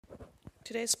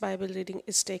Today's Bible reading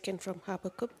is taken from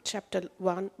Habakkuk chapter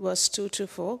 1 verse 2 to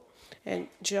 4 and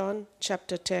John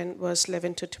chapter 10 verse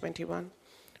 11 to 21.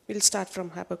 We'll start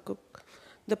from Habakkuk.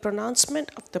 The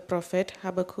pronouncement of the prophet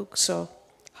Habakkuk saw,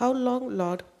 "How long,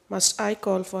 Lord, must I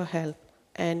call for help,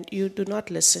 and you do not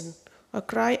listen, or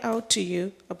cry out to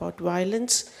you about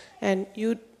violence, and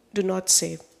you do not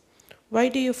save? Why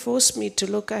do you force me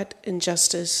to look at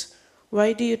injustice?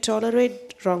 Why do you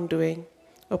tolerate wrongdoing?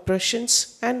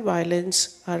 Oppressions and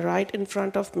violence are right in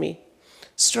front of me.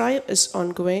 Strife is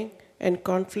ongoing and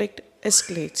conflict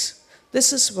escalates.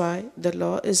 This is why the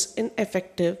law is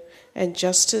ineffective and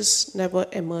justice never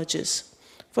emerges.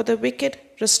 For the wicked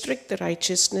restrict the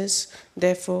righteousness,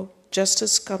 therefore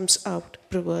justice comes out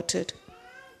perverted."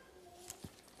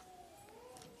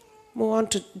 Move on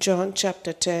to John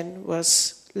chapter 10,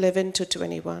 verse 11 to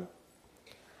 21.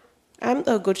 "I am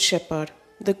the good shepherd.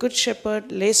 The good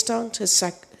shepherd lays down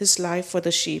his life for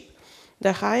the sheep.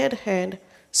 The hired hand,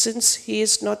 since he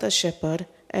is not a shepherd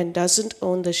and doesn't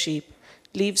own the sheep,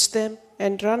 leaves them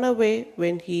and runs away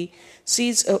when he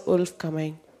sees a wolf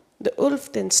coming. The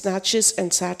wolf then snatches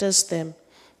and scatters them.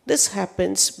 This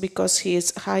happens because he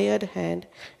is a hired hand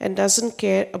and doesn't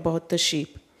care about the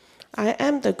sheep. I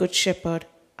am the good shepherd.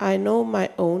 I know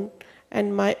my own,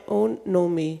 and my own know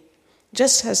me.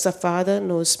 Just as the Father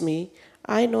knows me,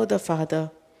 I know the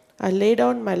Father. I lay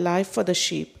down my life for the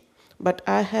sheep, but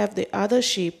I have the other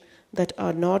sheep that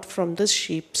are not from this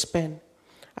sheep's pen.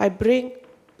 I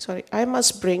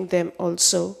must bring them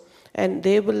also, and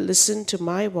they will listen to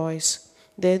my voice.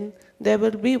 Then there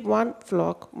will be one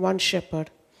flock, one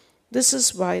shepherd. This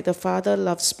is why the Father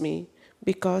loves me,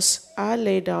 because I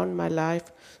lay down my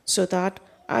life so that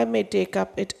I may take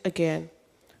up it again.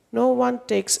 No one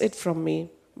takes it from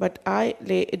me, but I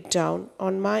lay it down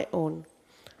on my own.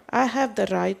 I have the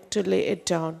right to lay it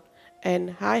down,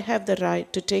 and I have the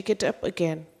right to take it up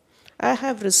again. I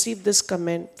have received this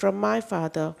command from my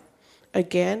Father."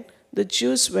 Again, the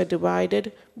Jews were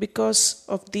divided because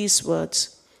of these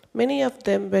words. Many of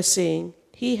them were saying,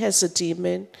 "He has a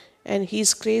demon, and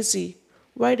he's crazy.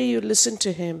 Why do you listen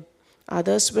to him?"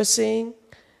 Others were saying,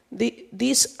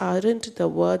 "These aren't the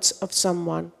words of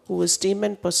someone who is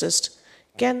demon-possessed.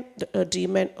 Can a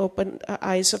demon open the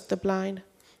eyes of the blind?"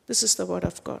 This is the word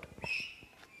of God.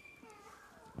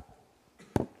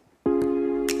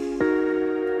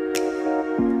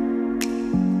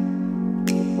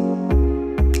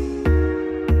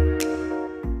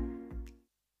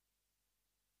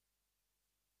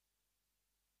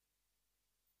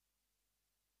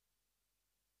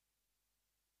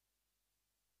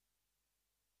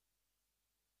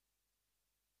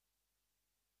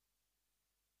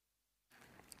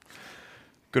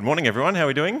 Good morning, everyone. How are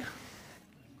we doing?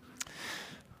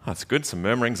 That's good. Some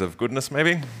murmurings of goodness,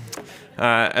 maybe.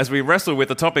 As we wrestle with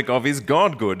the topic of "Is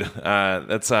God good?"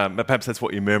 Perhaps that's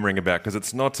what you're murmuring about, because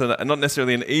it's not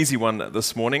necessarily an easy one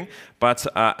this morning, but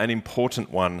an important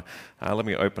one. Let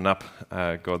me open up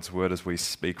God's Word as we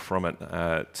speak from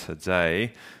it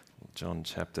today. John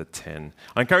chapter 10.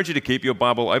 I encourage you to keep your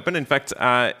Bible open. In fact,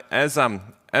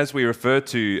 as we refer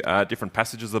to different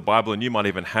passages of the Bible, and you might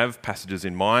even have passages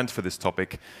in mind for this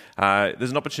topic,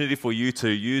 there's an opportunity for you to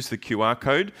use the QR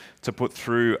code to put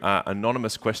through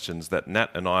anonymous questions that Nat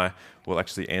and I will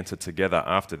actually answer together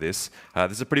after this.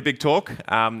 This is a pretty big talk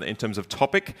in terms of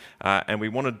topic, and we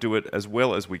want to do it as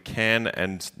well as we can,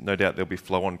 and no doubt there'll be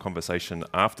flow-on conversation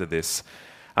after this.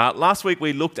 Last week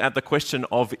we looked at the question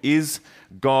of, is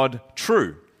God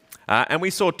true? And we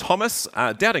saw Thomas,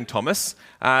 doubting Thomas,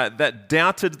 that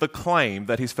doubted the claim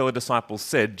that his fellow disciples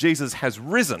said, "Jesus has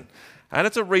risen." And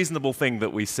it's a reasonable thing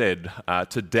that we said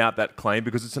to doubt that claim,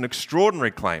 because it's an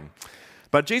extraordinary claim.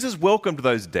 But Jesus welcomed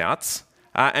those doubts,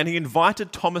 and he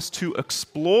invited Thomas to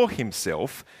explore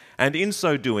himself, and in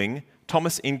so doing,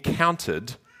 Thomas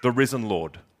encountered the risen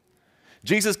Lord.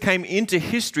 Jesus came into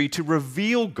history to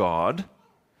reveal God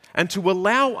and to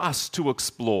allow us to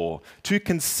explore, to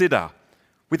consider,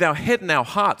 with our head and our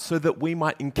heart, so that we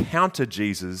might encounter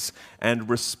Jesus and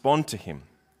respond to him.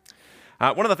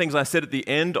 One of the things I said at the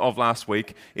end of last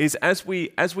week is as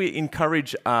we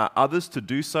encourage others to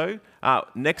do so,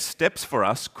 next steps for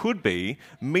us could be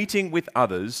meeting with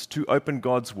others to open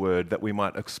God's Word that we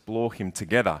might explore him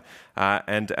together.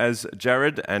 And as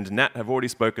Jared and Nat have already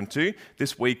spoken to,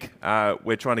 this week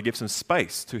we're trying to give some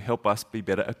space to help us be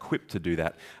better equipped to do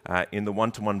that in the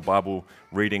one-to-one Bible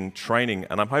reading training.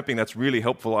 And I'm hoping that's really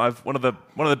helpful. One of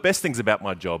the best things about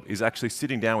my job is actually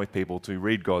sitting down with people to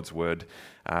read God's Word.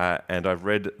 And I've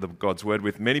read God's Word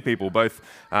with many people, both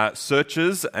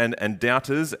searchers and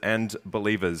doubters and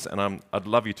believers. And I'd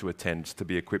love you to attend to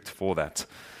be equipped for that.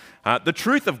 The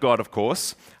truth of God, of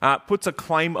course, puts a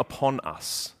claim upon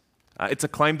us. It's a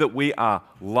claim that we are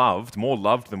loved, more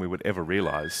loved than we would ever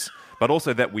realize, but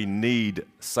also that we need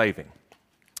saving.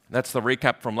 That's the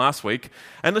recap from last week.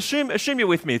 And assume you're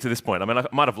with me to this point. I mean, I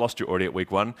might have lost you already at week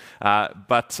 1,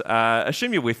 but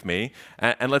assume you're with me,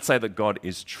 and let's say that God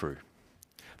is true.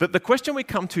 That the question we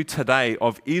come to today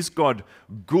of is God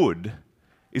good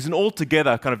is an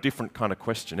altogether kind of different kind of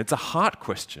question. It's a heart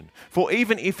question. For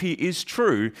even if he is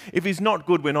true, if he's not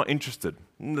good, we're not interested.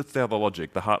 And that's how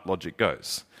the heart logic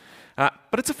goes.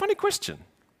 But it's a funny question.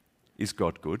 Is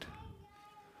God good?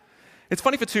 It's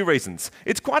funny for 2 reasons.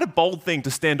 It's quite a bold thing to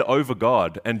stand over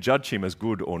God and judge him as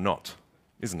good or not,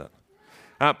 isn't it?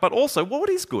 But also, what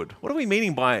is good? What are we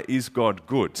meaning by is God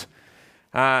good?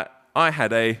 I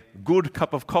had a good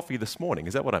cup of coffee this morning.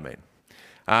 Is that what I mean?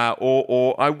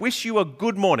 Or I wish you a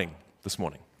good morning this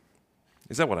morning.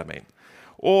 Is that what I mean?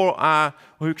 Or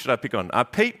who should I pick on?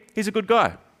 Pete, he's a good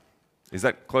guy. Is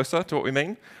that closer to what we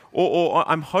mean? Or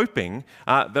I'm hoping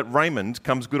that Raymond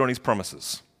comes good on his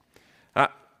promises.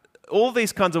 All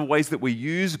these kinds of ways that we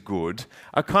use good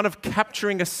are kind of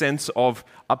capturing a sense of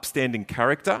upstanding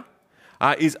character,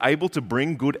 is able to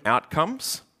bring good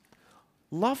outcomes,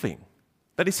 loving.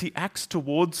 That is, he acts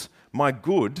towards my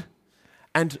good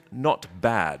and not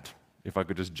bad, if I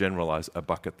could just generalize a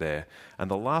bucket there. And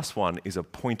the last one is a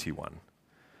pointy one,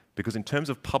 because in terms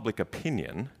of public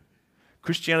opinion,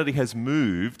 Christianity has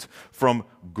moved from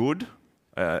good,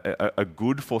 a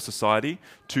good for society,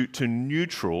 to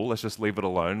neutral, let's just leave it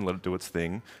alone, let it do its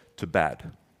thing, to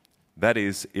bad. That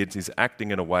is, it is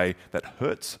acting in a way that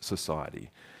hurts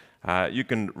society. You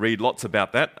can read lots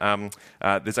about that.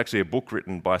 There's actually a book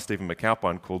written by Stephen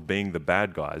McAlpine called Being the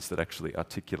Bad Guys that actually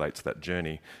articulates that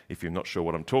journey, if you're not sure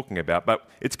what I'm talking about. But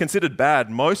it's considered bad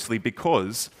mostly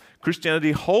because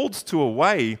Christianity holds to a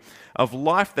way of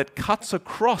life that cuts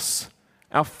across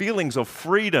our feelings of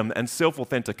freedom and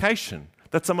self-authentication.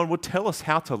 That someone would tell us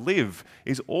how to live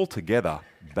is altogether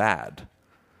bad.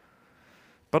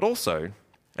 But also,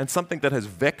 and something that has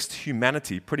vexed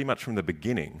humanity pretty much from the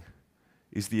beginning,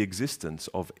 is the existence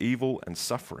of evil and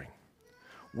suffering.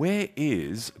 Where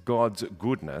is God's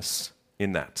goodness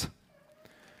in that?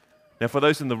 Now, for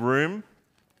those in the room,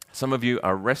 some of you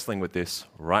are wrestling with this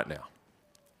right now.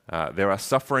 There are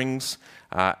sufferings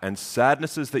and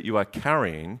sadnesses that you are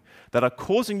carrying that are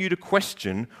causing you to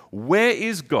question, where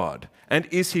is God and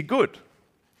is he good?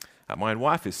 My own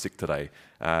wife is sick today,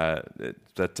 for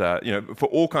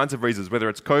all kinds of reasons, whether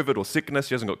it's COVID or sickness.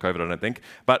 She hasn't got COVID, I don't think.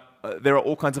 But there are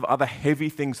all kinds of other heavy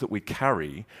things that we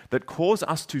carry that cause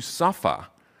us to suffer.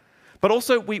 But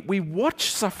also, we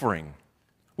watch suffering.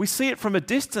 We see it from a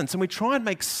distance and we try and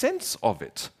make sense of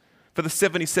it. For the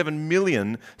 77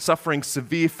 million suffering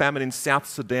severe famine in South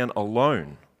Sudan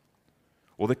alone,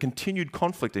 or the continued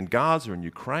conflict in Gaza and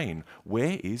Ukraine,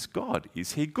 where is God?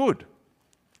 Is he good?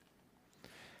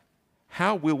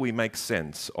 How will we make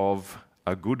sense of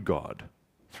a good God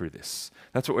through this?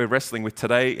 That's what we're wrestling with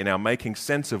today in our Making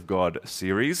Sense of God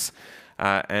series.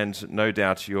 And no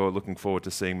doubt you're looking forward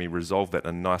to seeing me resolve that in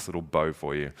a nice little bow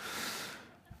for you.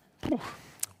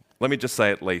 Let me just say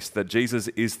at least that Jesus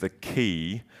is the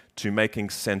key to making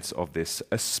sense of this,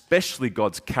 especially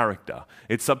God's character.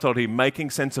 It's subtitled here, Making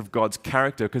Sense of God's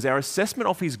Character, because our assessment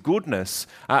of his goodness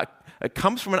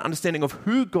comes from an understanding of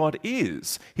who God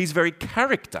is, his very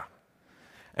character.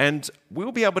 And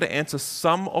we'll be able to answer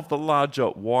some of the larger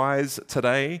whys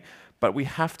today, but we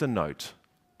have to note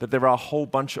that there are a whole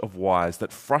bunch of whys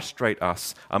that frustrate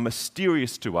us, are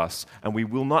mysterious to us, and we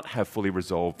will not have fully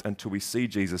resolved until we see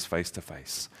Jesus face to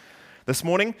face. This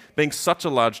morning, being such a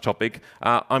large topic,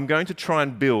 I'm going to try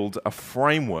and build a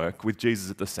framework with Jesus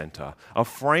at the center, a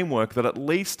framework that at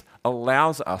least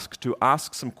allows us to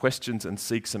ask some questions and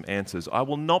seek some answers. I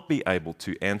will not be able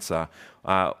to answer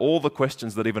all the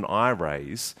questions that even I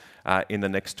raise in the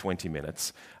next 20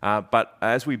 minutes. But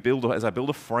as I build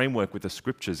a framework with the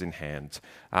scriptures in hand,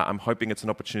 I'm hoping it's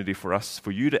an opportunity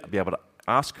for you to be able to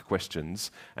ask questions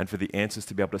and for the answers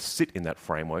to be able to sit in that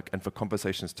framework and for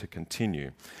conversations to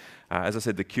continue. As I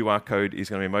said, the QR code is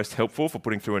going to be most helpful for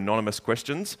putting through anonymous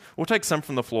questions. We'll take some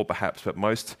from the floor perhaps, but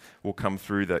most will come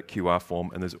through the QR form,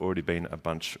 and there's already been a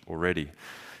bunch already.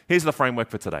 Here's the framework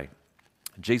for today.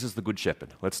 Jesus the Good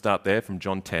Shepherd. Let's start there from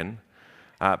John 10.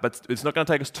 But it's not going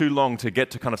to take us too long to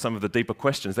get to kind of some of the deeper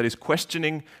questions. That is,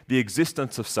 questioning the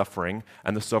existence of suffering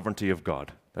and the sovereignty of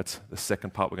God. That's the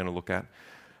second part we're going to look at.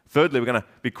 Thirdly, we're going to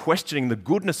be questioning the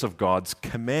goodness of God's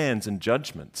commands and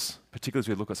judgments, particularly as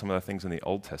we look at some of the things in the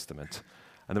Old Testament.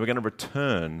 And then we're going to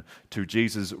return to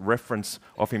Jesus' reference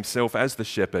of himself as the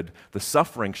shepherd, the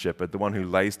suffering shepherd, the one who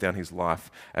lays down his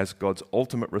life as God's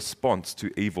ultimate response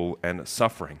to evil and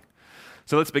suffering.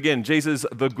 So let's begin. Jesus,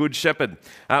 the Good Shepherd.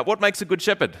 What makes a good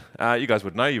shepherd? You guys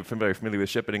would know. You're very familiar with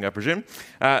shepherding, I presume.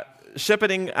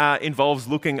 Shepherding involves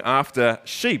looking after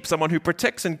sheep, someone who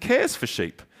protects and cares for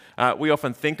sheep. We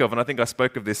often think of, and I think I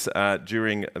spoke of this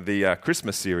during the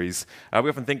Christmas series, we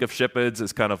often think of shepherds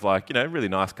as kind of like, really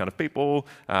nice kind of people,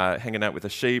 hanging out with the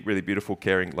sheep, really beautiful,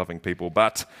 caring, loving people.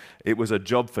 But it was a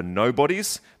job for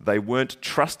nobodies. They weren't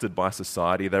trusted by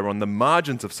society. They were on the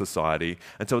margins of society.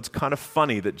 And so it's kind of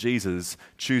funny that Jesus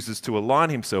chooses to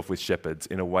align himself with shepherds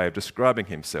in a way of describing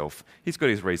himself. He's got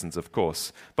his reasons, of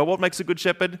course. But what makes a good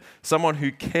shepherd? Someone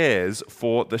who cares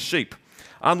for the sheep.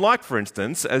 Unlike, for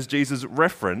instance, as Jesus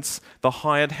referenced, the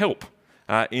hired help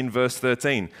in verse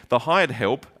 13. The hired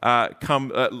help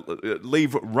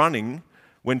leave running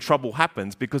when trouble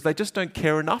happens because they just don't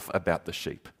care enough about the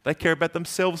sheep. They care about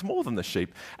themselves more than the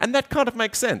sheep. And that kind of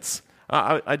makes sense.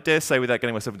 I dare say, without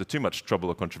getting myself into too much trouble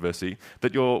or controversy,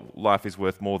 that your life is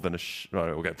worth more than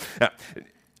okay.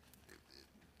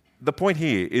 The point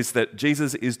here is that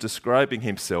Jesus is describing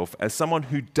himself as someone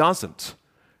who doesn't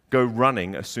go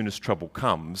running as soon as trouble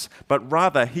comes, but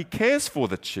rather he cares for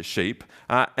the sheep,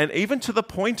 and even to the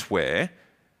point where,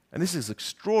 and this is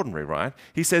extraordinary, right?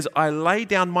 He says, I lay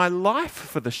down my life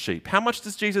for the sheep. How much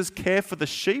does Jesus care for the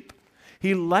sheep?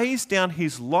 He lays down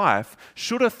his life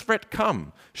should a threat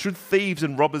come, should thieves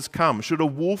and robbers come, should a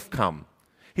wolf come.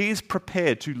 He is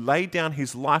prepared to lay down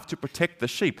his life to protect the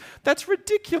sheep. That's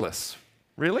ridiculous,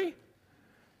 really?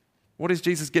 What is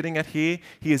Jesus getting at here?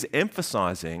 He is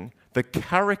emphasizing the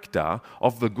character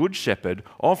of the Good Shepherd,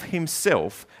 of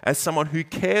himself, as someone who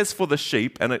cares for the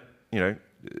sheep. And,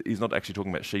 he's not actually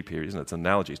talking about sheep here, isn't it? It's an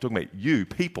analogy. He's talking about you,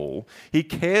 people. He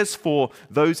cares for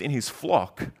those in his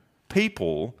flock,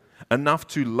 people, enough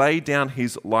to lay down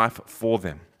his life for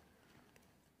them.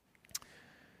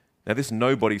 Now, this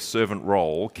nobody servant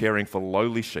role, caring for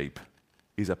lowly sheep,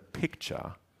 is a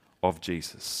picture of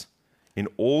Jesus in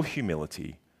all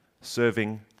humility,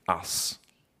 serving us.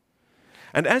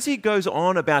 And as he goes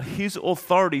on about his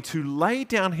authority to lay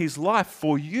down his life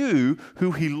for you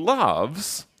who he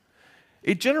loves,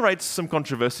 it generates some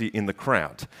controversy in the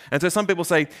crowd. And so some people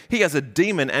say, he has a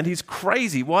demon and he's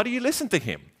crazy. Why do you listen to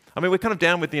him? I mean, we're kind of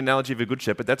down with the analogy of a good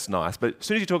shepherd. That's nice. But as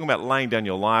soon as you're talking about laying down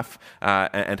your life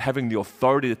and having the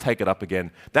authority to take it up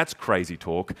again, that's crazy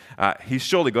talk. He's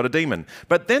surely got a demon.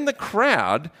 But then the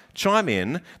crowd chime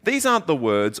in. These aren't the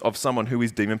words of someone who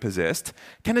is demon-possessed.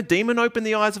 Can a demon open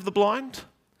the eyes of the blind?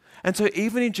 And so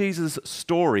even in Jesus'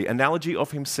 story, analogy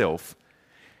of himself,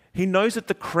 he knows that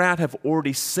the crowd have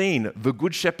already seen the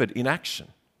Good Shepherd in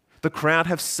action. The crowd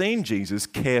have seen Jesus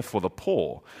care for the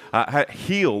poor,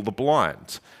 heal the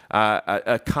blind,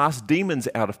 cast demons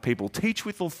out of people, teach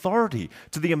with authority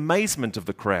to the amazement of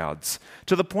the crowds,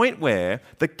 to the point where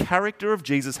the character of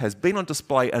Jesus has been on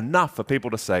display enough for people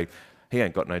to say, he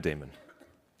ain't got no demon.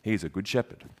 He's a good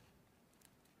shepherd.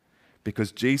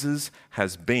 Because Jesus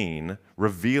has been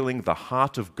revealing the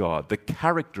heart of God, the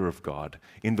character of God,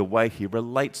 in the way he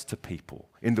relates to people,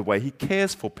 in the way he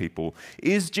cares for people.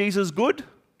 Is Jesus good?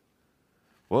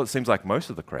 Well, it seems like most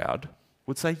of the crowd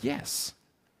would say yes.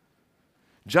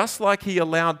 Just like he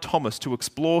allowed Thomas to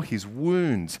explore his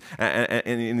wounds and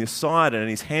in his side and in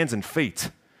his hands and feet,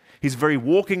 his very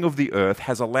walking of the earth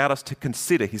has allowed us to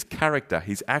consider his character,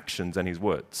 his actions, and his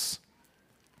words.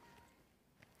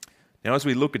 Now, as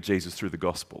we look at Jesus through the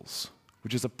Gospels,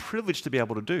 which is a privilege to be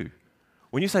able to do,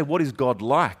 when you say, what is God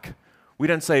like? We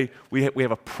don't say we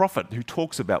have a prophet who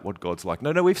talks about what God's like.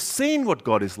 No, we've seen what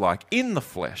God is like in the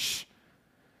flesh.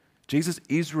 Jesus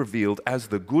is revealed as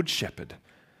the Good Shepherd.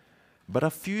 But a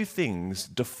few things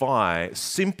defy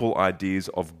simple ideas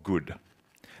of good.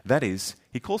 That is,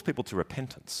 he calls people to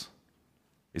repentance.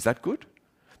 Is that good?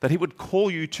 That he would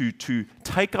call you to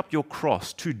take up your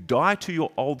cross, to die to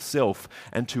your old self,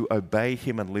 and to obey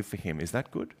him and live for him. Is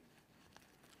that good?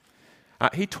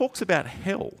 He talks about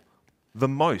hell the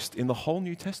most in the whole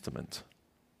New Testament.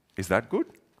 Is that good?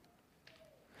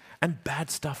 And bad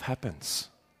stuff happens.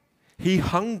 He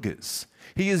hungers.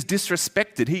 He is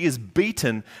disrespected. He is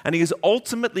beaten. And he is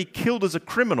ultimately killed as a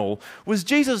criminal. Was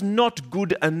Jesus not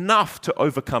good enough to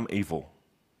overcome evil?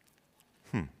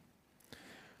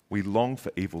 We long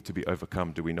for evil to be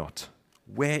overcome, do we not?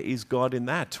 Where is God in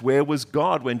that? Where was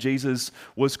God when Jesus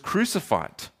was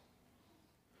crucified?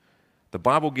 The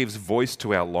Bible gives voice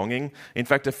to our longing. In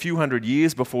fact, a few hundred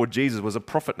years before Jesus was a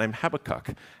prophet named Habakkuk.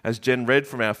 As Jen read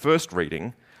from our first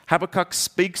reading, Habakkuk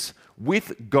speaks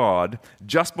with God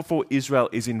just before Israel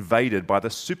is invaded by the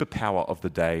superpower of the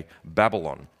day,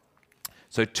 Babylon.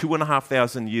 So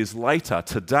 2,500 years later,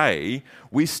 today,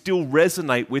 we still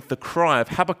resonate with the cry of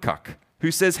Habakkuk,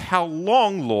 who says, "How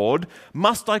long, Lord,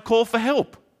 must I call for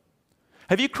help?"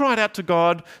 Have you cried out to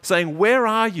God saying, "Where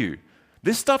are you?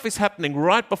 This stuff is happening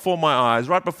right before my eyes,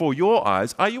 right before your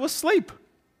eyes. Are you asleep?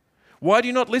 Why do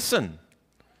you not listen?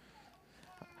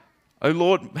 Oh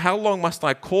Lord, how long must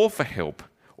I call for help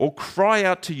or cry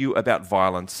out to you about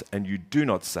violence and you do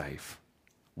not save?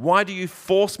 Why do you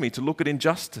force me to look at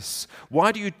injustice?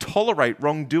 Why do you tolerate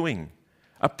wrongdoing?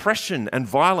 Oppression and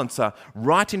violence are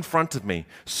right in front of me.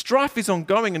 Strife is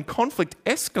ongoing and conflict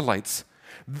escalates.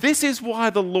 This is why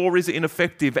the law is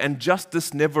ineffective and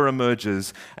justice never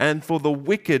emerges, and for the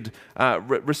wicked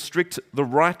restrict the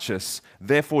righteous.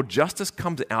 Therefore, justice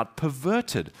comes out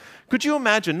perverted. Could you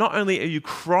imagine, not only are you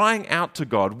crying out to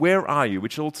God, "Where are you?"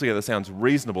 which altogether sounds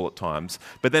reasonable at times,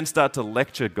 but then start to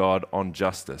lecture God on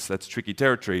justice. That's tricky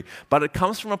territory, but it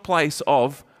comes from a place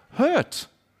of hurt.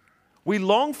 We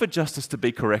long for justice to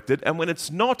be corrected, and when it's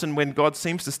not, and when God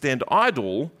seems to stand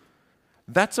idle,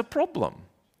 that's a problem.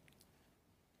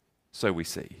 So we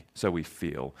see, so we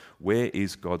feel, where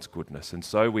is God's goodness? And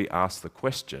so we ask the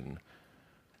question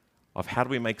of how do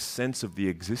we make sense of the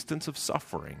existence of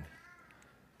suffering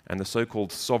and the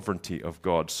so-called sovereignty of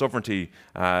God. Sovereignty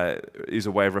is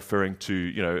a way of referring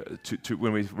to,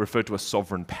 when we refer to a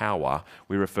sovereign power,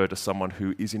 we refer to someone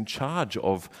who is in charge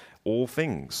of all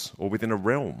things or within a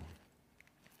realm.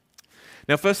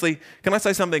 Now, firstly, can I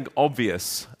say something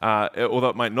obvious, although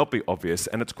it might not be obvious,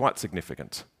 and it's quite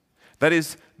significant? That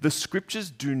is, the scriptures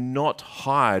do not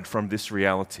hide from this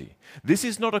reality. This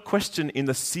is not a question in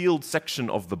the sealed section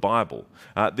of the Bible.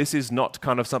 This is not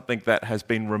kind of something that has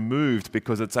been removed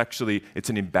because it's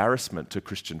an embarrassment to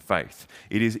Christian faith.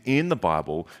 It is in the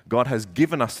Bible. God has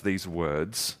given us these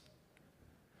words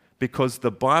because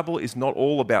the Bible is not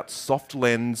all about soft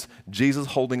lens, Jesus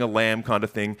holding a lamb kind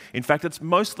of thing. In fact, it's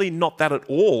mostly not that at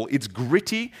all. It's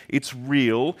gritty, it's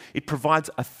real, it provides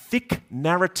a thick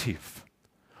narrative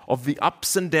of the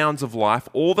ups and downs of life,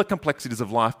 all the complexities of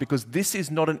life, because this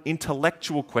is not an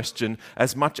intellectual question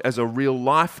as much as a real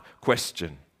life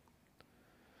question.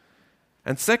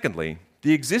 And secondly,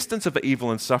 the existence of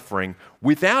evil and suffering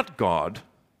without God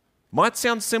might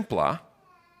sound simpler.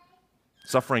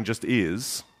 Suffering just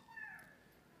is.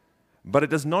 But it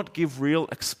does not give real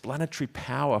explanatory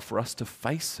power for us to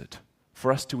face it,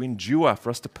 for us to endure,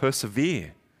 for us to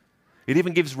persevere. It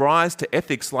even gives rise to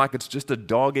ethics like it's just a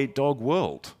dog-eat-dog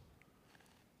world.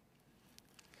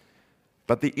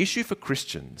 But the issue for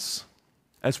Christians,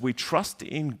 as we trust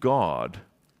in God,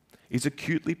 is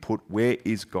acutely put, where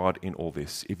is God in all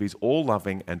this? If he's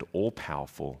all-loving and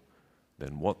all-powerful,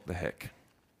 then what the heck?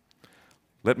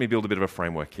 Let me build a bit of a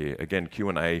framework here. Again,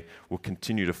 Q&A will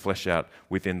continue to flesh out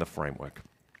within the framework.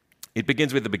 It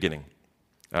begins with the beginning.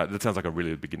 That sounds like a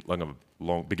really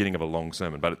beginning of a long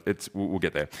sermon, but we'll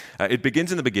get there. It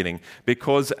begins in the beginning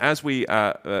because, as we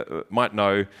might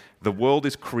know, the world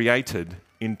is created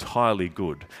entirely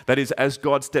good. That is, as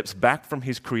God steps back from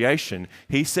his creation,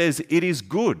 he says it is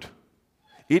good.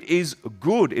 It is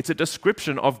good. It's a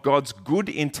description of God's good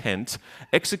intent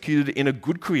executed in a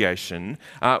good creation,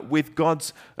 with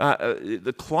God's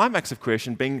the climax of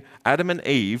creation being Adam and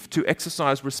Eve to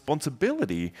exercise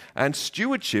responsibility and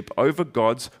stewardship over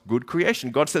God's good creation.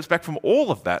 God steps back from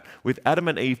all of that with Adam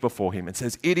and Eve before him and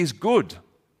says, it is good.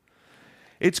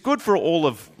 It's good for all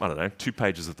of, 2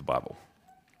 pages of the Bible.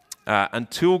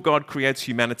 Until God creates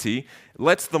humanity,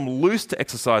 lets them loose to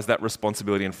exercise that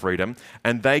responsibility and freedom,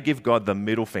 and they give God the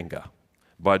middle finger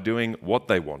by doing what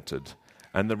they wanted.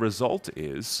 And the result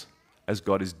is, as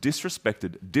God is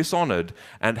disrespected, dishonored,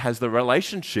 and has the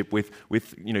relationship with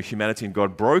humanity and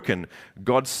God broken,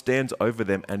 God stands over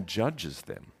them and judges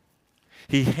them.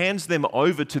 He hands them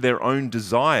over to their own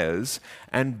desires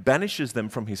and banishes them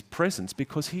from his presence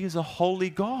because he is a holy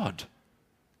God.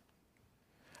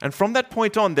 And from that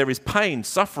point on, there is pain,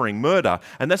 suffering, murder,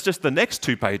 and that's just the next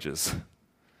 2 pages.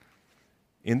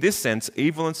 In this sense,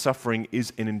 evil and suffering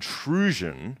is an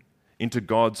intrusion into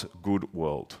God's good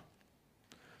world.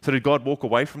 So did God walk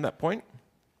away from that point?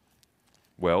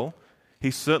 Well, he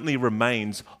certainly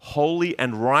remains holy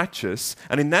and righteous,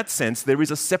 and in that sense, there is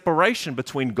a separation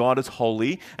between God as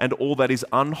holy and all that is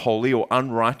unholy or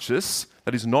unrighteous,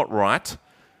 that is not right.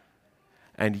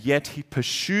 And yet he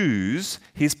pursues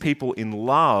his people in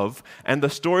love. And the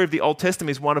story of the Old Testament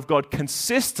is one of God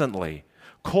consistently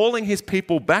calling his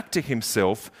people back to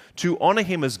himself to honor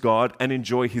him as God and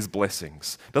enjoy his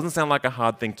blessings. Doesn't sound like a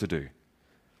hard thing to do.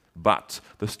 But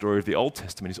the story of the Old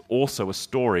Testament is also a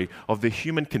story of the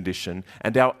human condition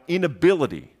and our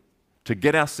inability to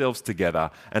get ourselves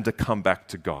together and to come back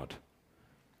to God.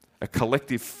 A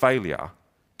collective failure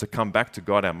to come back to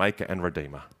God, our Maker and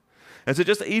Redeemer. And so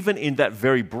just even in that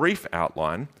very brief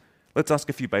outline, let's ask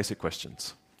a few basic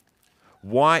questions.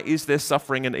 Why is there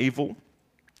suffering and evil?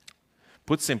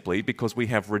 Put simply, because we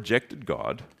have rejected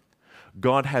God,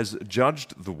 God has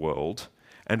judged the world,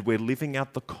 and we're living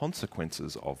out the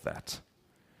consequences of that.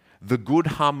 The good,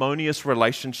 harmonious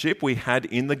relationship we had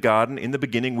in the garden in the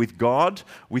beginning with God,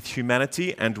 with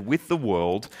humanity, and with the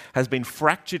world has been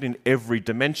fractured in every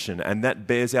dimension, and that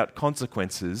bears out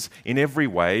consequences in every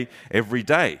way, every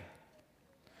day.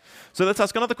 So let's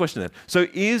ask another question then. So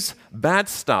is bad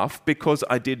stuff because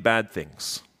I did bad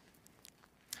things?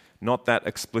 Not that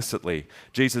explicitly.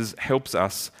 Jesus helps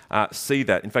us see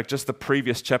that. In fact, just the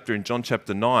previous chapter in John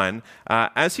chapter 9,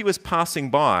 as he was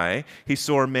passing by, he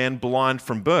saw a man blind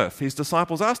from birth. His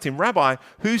disciples asked him, "Rabbi,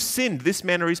 who sinned, this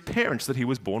man or his parents, that he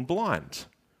was born blind?"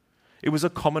 It was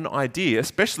a common idea,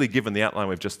 especially given the outline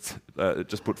we've just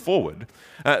put forward,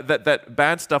 that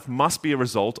bad stuff must be a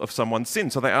result of someone's sin.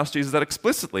 So they asked Jesus that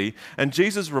explicitly, and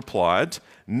Jesus replied,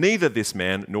 "Neither this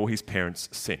man nor his parents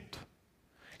sinned."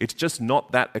 It's just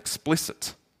not that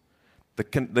explicit. The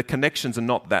connections are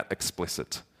not that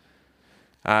explicit.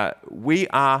 We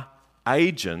are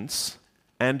agents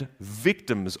and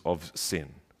victims of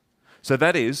sin. So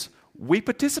that is, we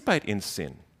participate in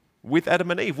sin. With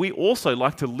Adam and Eve, we also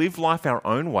like to live life our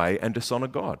own way and dishonor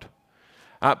God.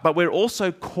 But we're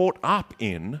also caught up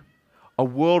in a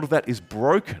world that is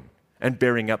broken and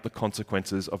bearing out the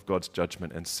consequences of God's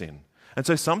judgment and sin. And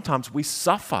so sometimes we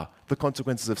suffer the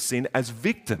consequences of sin as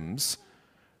victims,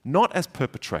 not as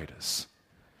perpetrators.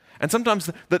 And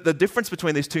sometimes the difference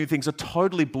between these two things are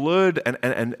totally blurred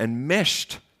and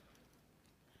meshed.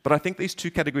 But I think these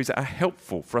two categories are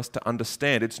helpful for us to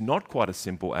understand. It's not quite as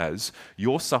simple as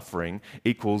your suffering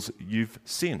equals you've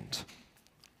sinned.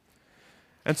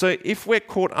 And so if we're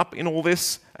caught up in all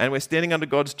this and we're standing under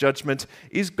God's judgment,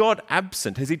 is God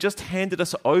absent? Has he just handed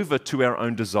us over to our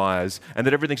own desires and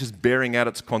that everything's just bearing out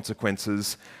its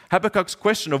consequences? Habakkuk's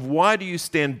question of why do you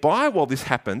stand by while this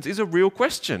happens is a real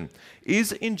question.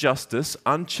 Is injustice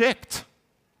unchecked?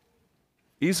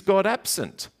 Is God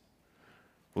absent?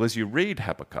 Well, as you read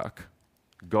Habakkuk,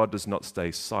 God does not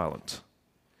stay silent.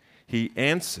 He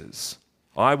answers,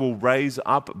 "I will raise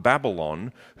up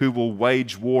Babylon, who will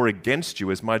wage war against you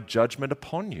as my judgment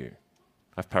upon you."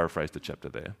 I've paraphrased the chapter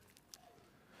there.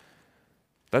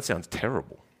 That sounds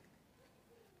terrible.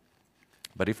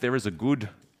 But if there is a good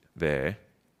there,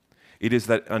 it is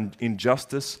that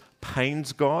injustice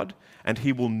pains God and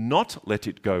he will not let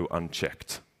it go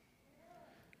unchecked.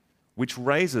 Which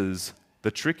raises the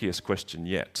trickiest question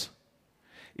yet.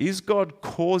 Is God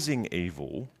causing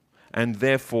evil and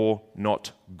therefore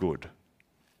not good?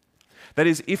 That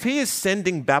is, if he is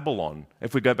sending Babylon,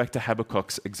 if we go back to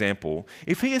Habakkuk's example,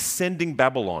 if he is sending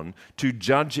Babylon to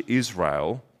judge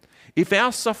Israel, if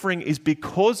our suffering is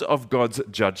because of God's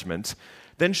judgment,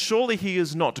 then surely he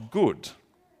is not good.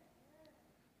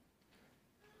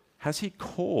 Has he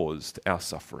caused our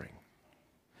suffering?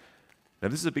 Now,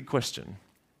 this is a big question.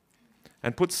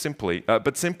 And but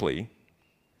simply,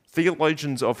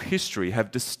 theologians of history have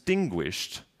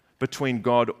distinguished between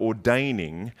God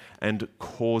ordaining and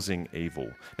causing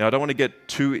evil. Now, I don't want to get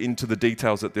too into the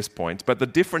details at this point, but the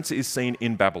difference is seen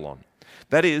in Babylon.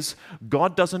 That is,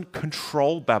 God doesn't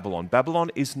control Babylon.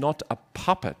 Babylon is not a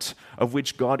puppet of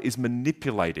which God is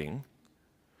manipulating.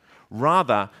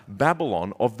 Rather,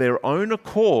 Babylon, of their own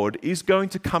accord, is going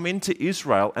to come into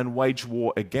Israel and wage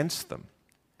war against them.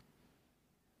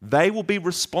 They will be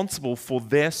responsible for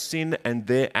their sin and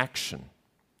their action.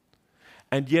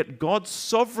 And yet God's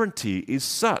sovereignty is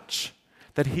such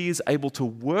that he is able to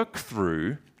work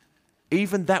through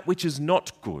even that which is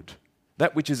not good,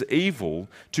 that which is evil,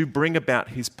 to bring about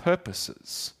his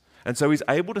purposes. And so he's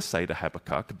able to say to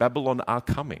Habakkuk, "Babylon are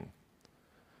coming,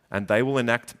 and they will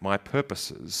enact my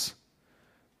purposes."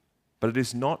 But it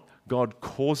is not God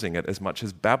causing it as much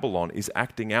as Babylon is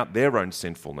acting out their own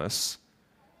sinfulness,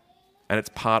 and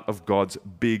it's part of God's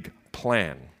big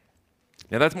plan.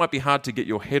 Now, that might be hard to get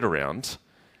your head around,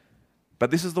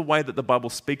 but this is the way that the Bible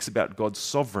speaks about God's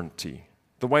sovereignty,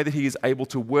 the way that he is able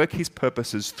to work his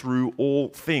purposes through all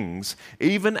things,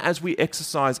 even as we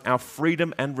exercise our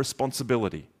freedom and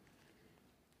responsibility,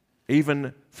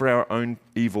 even for our own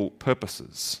evil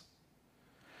purposes.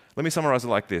 Let me summarize it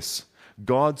like this.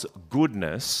 God's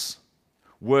goodness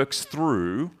works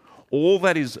through all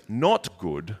that is not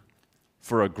good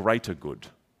for a greater good.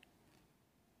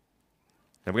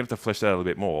 Now, we're going to have to flesh that out a little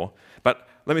bit more. But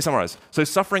let me summarize. So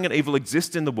suffering and evil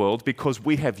exist in the world because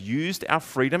we have used our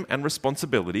freedom and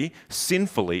responsibility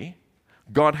sinfully.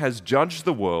 God has judged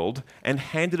the world and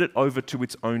handed it over to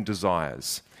its own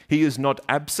desires. He is not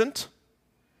absent,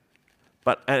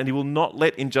 and he will not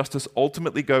let injustice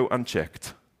ultimately go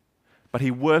unchecked. But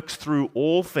he works through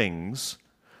all things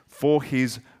for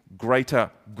his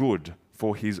greater good,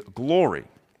 for his glory.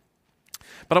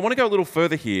 But I want to go a little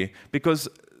further here because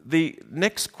the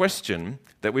next question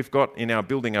that we've got in our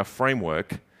building our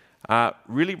framework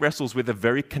really wrestles with a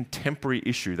very contemporary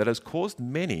issue that has caused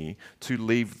many to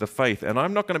leave the faith. And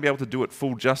I'm not going to be able to do it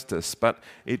full justice, but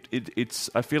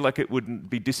I feel like it would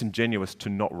be disingenuous to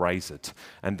not raise it.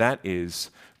 And that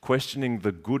is questioning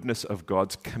the goodness of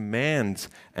God's commands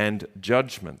and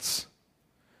judgments.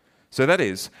 So that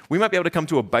is, we might be able to come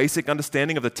to a basic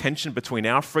understanding of the tension between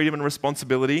our freedom and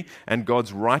responsibility and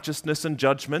God's righteousness and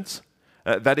judgment.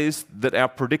 That is, that our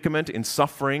predicament in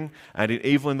suffering and in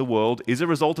evil in the world is a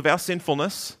result of our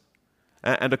sinfulness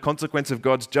and a consequence of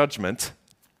God's judgment.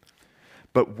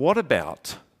 But what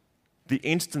about the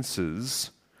instances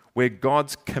where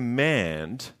God's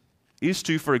command is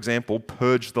to, for example,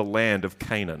 purge the land of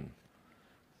Canaan,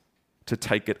 to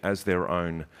take it as their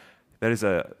own? That is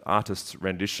an artist's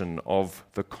rendition of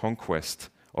the conquest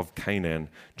of Canaan.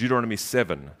 Deuteronomy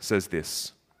 7 says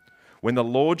this: "When the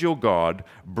Lord your God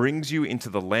brings you into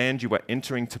the land you are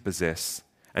entering to possess,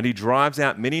 and he drives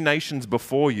out many nations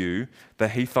before you, the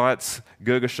Hittites,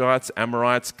 Girgashites,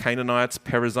 Amorites, Canaanites,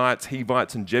 Perizzites,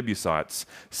 Hivites, and Jebusites,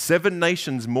 7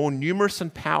 nations more numerous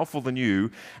and powerful than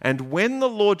you, and when the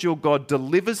Lord your God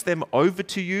delivers them over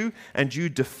to you and you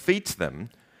defeat them,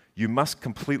 you must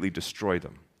completely destroy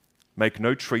them. Make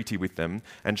no treaty with them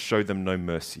and show them no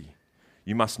mercy.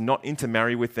 You must not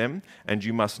intermarry with them, and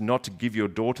you must not give your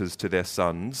daughters to their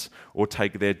sons or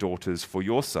take their daughters for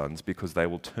your sons, because they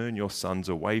will turn your sons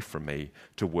away from me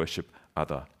to worship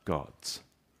other gods."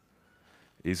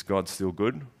 Is God still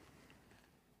good?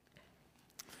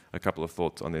 A couple of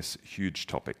thoughts on this huge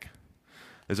topic.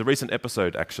 There's a recent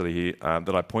episode, actually, here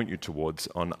that I point you towards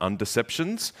on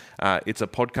undeceptions. It's a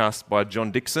podcast by John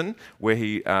Dixon where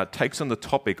he takes on the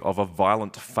topic of a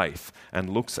violent faith and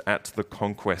looks at the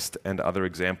conquest and other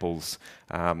examples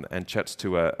and chats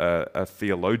to a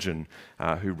theologian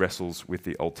who wrestles with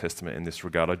the Old Testament in this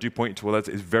regard. I do point you towards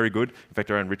that. It's very good. In fact,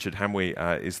 our own Richard Hamwee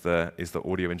is the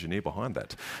audio engineer behind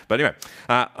that. But anyway,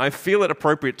 I feel it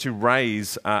appropriate to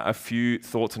raise a few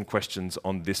thoughts and questions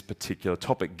on this particular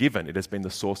topic, given it has been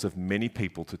the source of many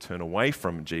people to turn away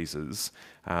from Jesus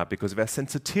because of our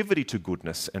sensitivity to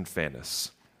goodness and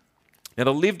fairness. Now,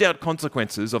 the lived out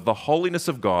consequences of the holiness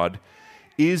of God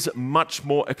is much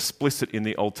more explicit in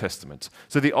the Old Testament.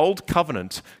 So the Old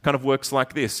Covenant kind of works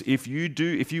like this. If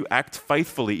you act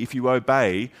faithfully, if you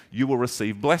obey, you will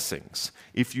receive blessings.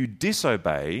 If you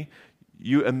disobey,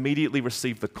 you immediately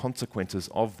receive the consequences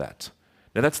of that.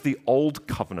 Now, that's the Old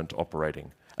Covenant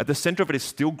operating. At the center of it is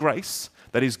still grace.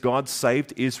 That is, God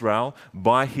saved Israel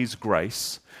by his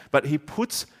grace. But he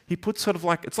puts sort of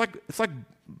like, it's like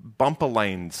bumper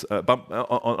lanes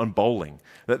on bowling.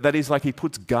 That is, like he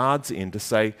puts guards in to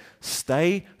say,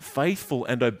 stay faithful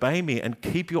and obey me and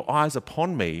keep your eyes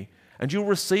upon me, and you'll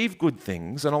receive good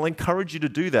things, and I'll encourage you to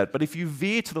do that. But if you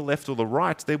veer to the left or the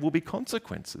right, there will be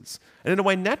consequences. And in a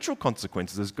way, natural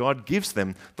consequences, as God gives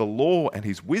them the law and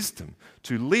his wisdom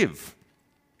to live.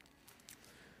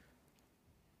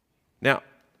 Now,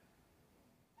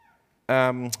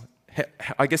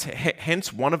 I guess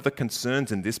hence one of the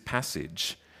concerns in this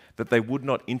passage that they would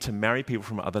not intermarry people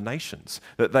from other nations,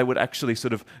 that they would actually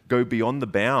sort of go beyond the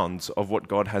bounds of what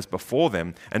God has before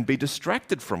them and be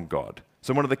distracted from God.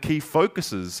 So one of the key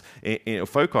foci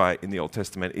in the Old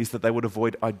Testament is that they would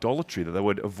avoid idolatry, that they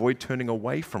would avoid turning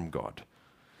away from God.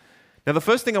 Now, the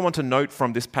first thing I want to note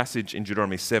from this passage in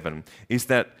Deuteronomy 7 is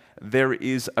that there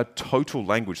is a total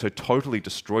language, so totally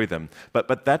destroy them.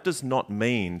 But that does not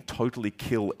mean totally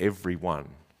kill everyone.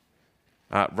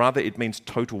 Rather, it means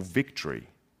total victory.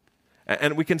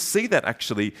 And we can see that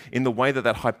actually in the way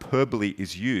that hyperbole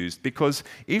is used, because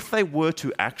if they were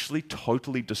to actually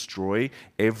totally destroy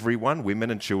everyone,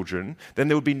 women and children, then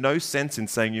there would be no sense in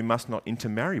saying you must not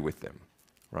intermarry with them,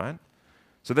 right?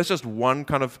 So that's just one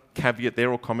kind of caveat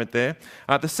there or comment there.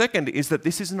 The second is that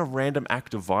this isn't a random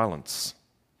act of violence.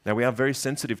 Now, we are very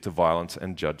sensitive to violence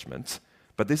and judgment,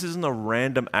 but this isn't a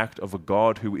random act of a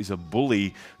God who is a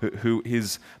bully, who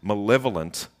is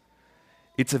malevolent.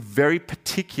 It's a very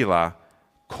particular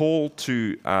call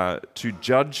to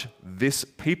judge this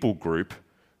people group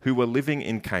who were living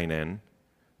in Canaan,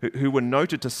 who were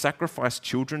noted to sacrifice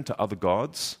children to other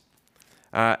gods,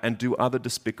 and do other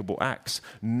despicable acts.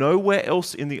 Nowhere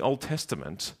else in the Old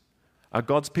Testament are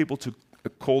God's people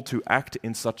called to act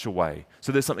in such a way.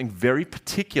 So there's something very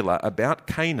particular about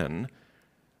Canaan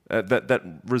that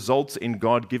results in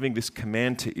God giving this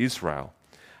command to Israel.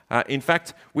 In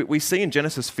fact, we see in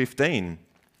Genesis 15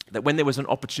 that when there was an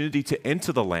opportunity to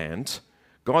enter the land,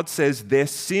 God says, their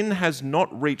sin has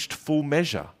not reached full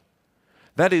measure.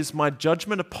 That is, my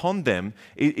judgment upon them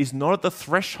is not at the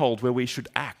threshold where we should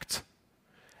act.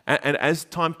 And as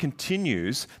time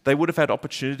continues, they would have had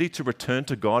opportunity to return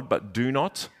to God, but do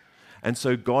not. And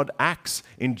so God acts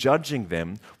in judging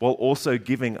them while also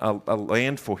giving a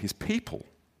land for his people.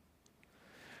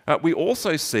 We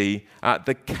also see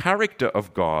the character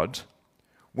of God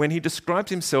when he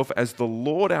describes himself as the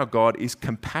Lord our God is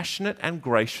compassionate and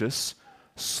gracious,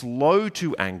 slow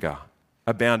to anger,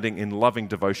 abounding in loving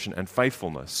devotion and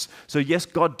faithfulness. So yes,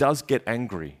 God does get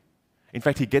angry. In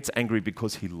fact, he gets angry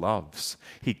because he loves.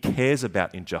 He cares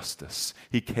about injustice.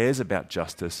 He cares about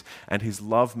justice, and his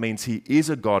love means he is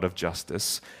a God of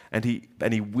justice, and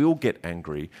he will get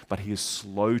angry, but he is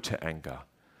slow to anger.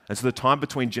 And so the time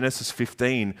between Genesis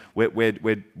 15,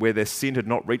 where their sin had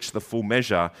not reached the full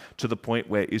measure, to the point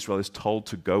where Israel is told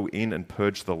to go in and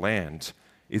purge the land,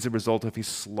 is a result of his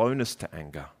slowness to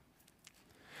anger.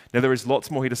 Now, there is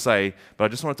lots more here to say, but I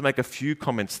just wanted to make a few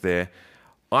comments there.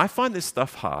 I find this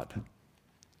stuff hard.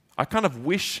 I kind of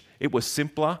wish it was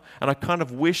simpler, and I kind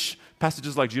of wish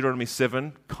passages like Deuteronomy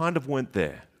 7 kind of weren't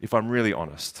there, if I'm really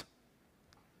honest.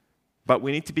 But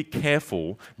we need to be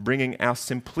careful bringing our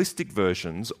simplistic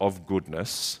versions of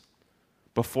goodness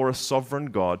before a sovereign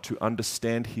God to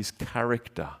understand his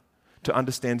character, to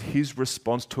understand his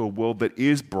response to a world that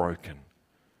is broken,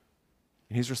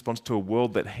 and his response to a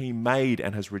world that he made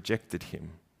and has rejected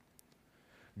him.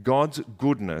 God's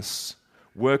goodness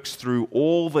works through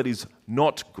all that is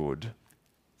not good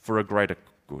for a greater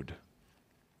good.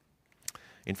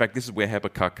 In fact, this is where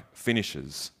Habakkuk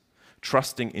finishes,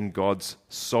 trusting in God's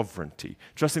sovereignty,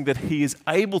 trusting that he is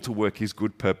able to work his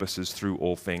good purposes through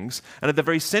all things. And at the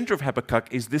very center of Habakkuk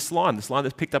is this line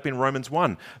that's picked up in Romans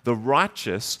 1, the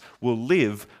righteous will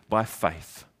live by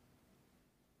faith.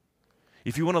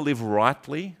 If you want to live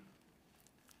rightly,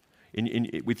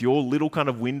 with your little kind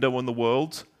of window on the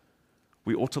world,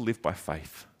 we ought to live by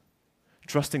faith,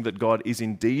 trusting that God is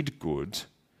indeed good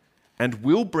and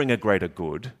will bring a greater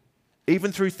good,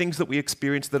 even through things that we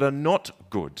experience that are not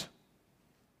good.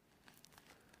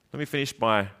 Let me finish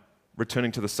by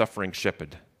returning to the suffering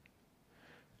shepherd.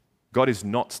 God is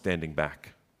not standing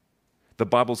back. The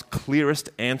Bible's clearest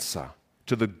answer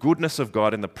to the goodness of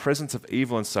God in the presence of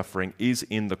evil and suffering is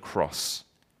in the cross.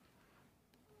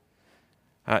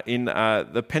 In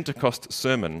the Pentecost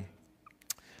sermon,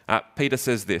 Peter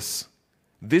says this,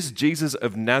 "This Jesus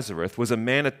of Nazareth was a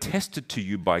man attested to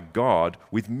you by God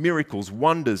with miracles,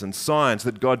 wonders, and signs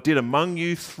that God did among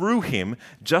you through him,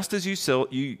 just as you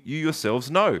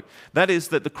yourselves know." That is,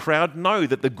 that the crowd know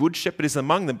that the good shepherd is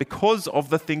among them because of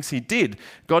the things he did.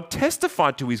 God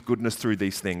testified to his goodness through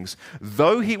these things.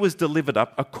 Though he was delivered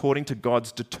up according to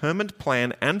God's determined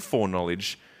plan and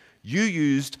foreknowledge, you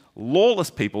used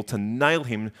lawless people to nail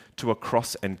him to a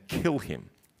cross and kill him.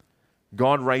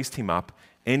 God raised him up,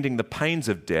 ending the pains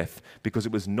of death because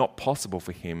it was not possible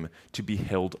for him to be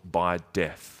held by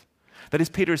death. That is,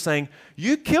 Peter is saying,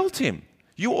 you killed him.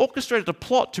 You orchestrated a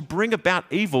plot to bring about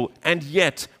evil, and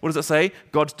yet, what does it say?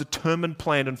 God's determined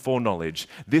plan and foreknowledge.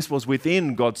 This was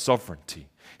within God's sovereignty.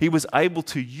 He was able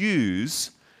to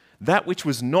use that which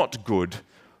was not good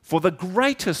for the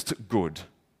greatest good.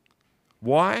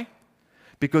 Why?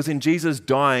 Because in Jesus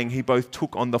dying, he both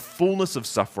took on the fullness of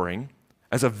suffering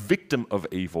as a victim of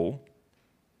evil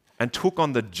and took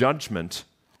on the judgment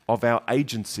of our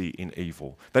agency in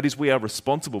evil. That is, we are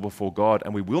responsible before God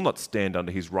and we will not stand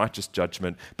under his righteous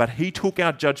judgment, but he took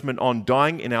our judgment on,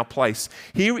 dying in our place.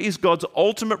 Here is God's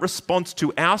ultimate response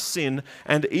to our sin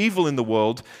and evil in the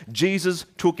world. Jesus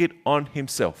took it on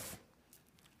himself.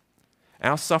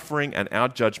 Our suffering and our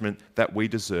judgment that we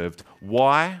deserved.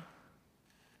 Why?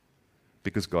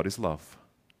 Because God is love.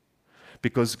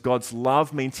 Because God's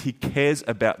love means he cares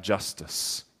about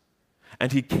justice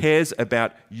and he cares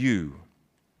about you.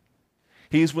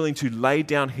 He is willing to lay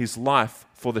down his life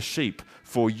for the sheep,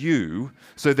 for you,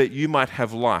 so that you might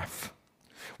have life.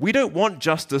 We don't want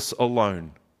justice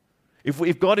alone.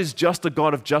 If God is just a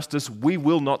God of justice, we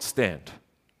will not stand.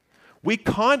 We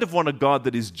kind of want a God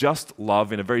that is just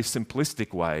love in a very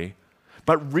simplistic way,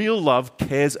 but real love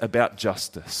cares about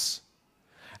justice.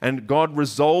 And God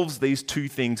resolves these two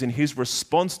things in his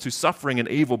response to suffering and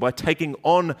evil by taking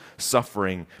on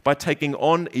suffering, by taking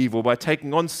on evil, by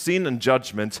taking on sin and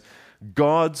judgment.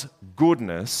 God's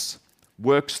goodness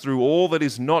works through all that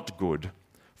is not good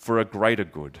for a greater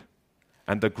good.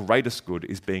 And the greatest good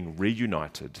is being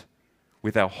reunited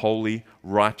with our holy,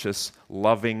 righteous,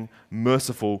 loving,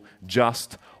 merciful,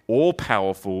 just,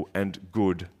 all-powerful, and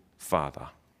good Father.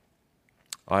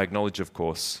 I acknowledge, of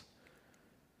course,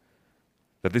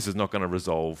 that this is not going to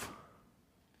resolve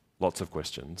lots of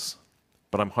questions,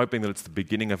 but I'm hoping that it's the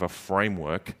beginning of a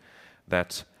framework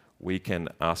that we can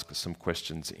ask some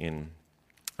questions in.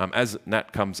 As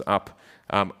Nat comes up,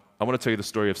 I want to tell you the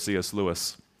story of C.S.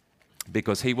 Lewis,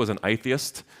 because he was an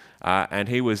atheist, and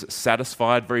he was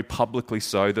satisfied, very publicly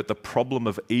so, that the problem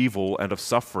of evil and of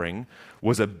suffering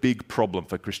was a big problem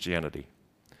for Christianity.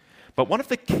 But one of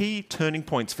the key turning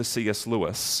points for C.S.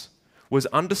 Lewis was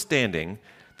understanding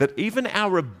that even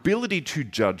our ability to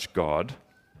judge God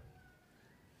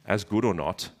as good or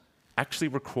not actually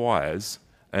requires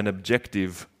an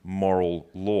objective moral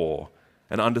law,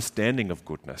 an understanding of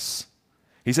goodness.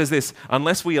 He says this: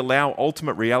 unless we allow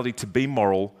ultimate reality to be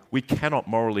moral, we cannot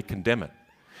morally condemn it.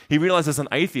 He realized as an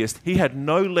atheist, he had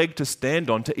no leg to stand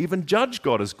on to even judge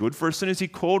God as good, for as soon as he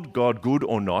called God good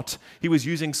or not, he was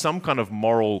using some kind of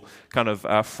moral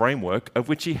framework of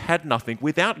which he had nothing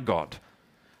without God.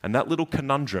 And that little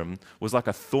conundrum was like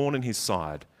a thorn in his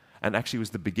side, and actually was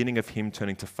the beginning of him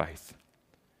turning to faith.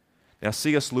 Now,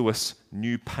 C.S. Lewis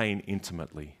knew pain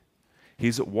intimately.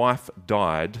 His wife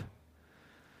died,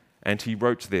 and he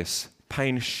wrote this: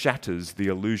 pain shatters the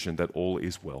illusion that all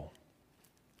is well.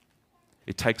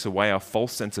 It takes away our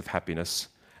false sense of happiness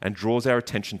and draws our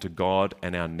attention to God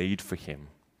and our need for Him.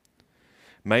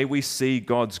 May we see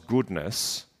God's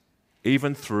goodness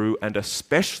even through and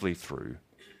especially through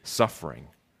suffering,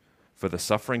 for the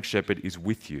suffering shepherd is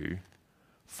with you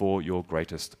for your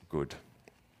greatest good.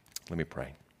 Let me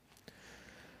pray.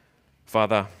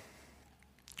 Father,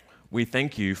 we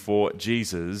thank you for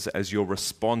Jesus as your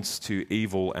response to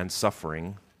evil and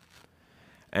suffering,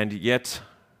 and yet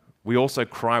we also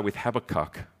cry with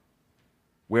Habakkuk,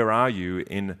 where are you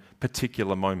in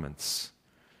particular moments,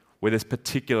 where there's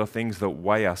particular things that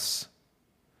weigh us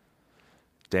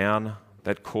down,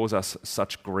 that cause us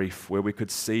such grief, where we could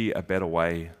see a better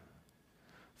way.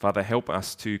 Father, help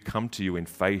us to come to you in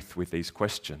faith with these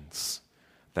questions,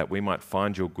 that we might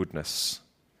find your goodness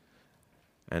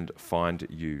and find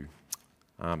you.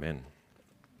 Amen.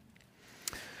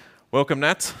 Welcome,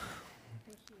 Nat.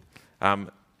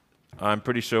 I'm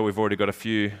pretty sure we've already got a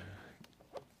few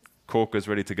corkers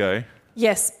ready to go.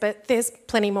 Yes, but there's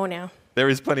plenty more now. There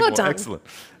is plenty Well more. done. Excellent.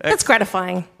 That's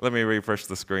gratifying. Let me refresh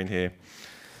the screen here.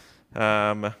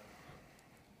 You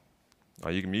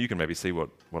can maybe see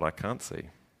what I can't see.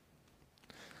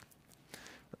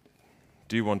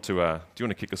 Do you want to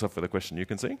kick us off with a question you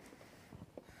can see?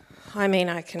 I mean,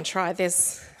 I can try.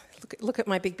 Look at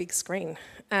my big screen.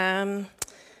 I'm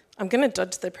going to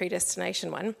dodge the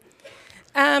predestination one.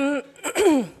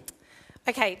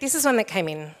 Okay, this is one that came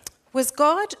in. Was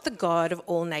God the God of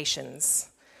all nations?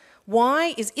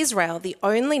 Why is Israel the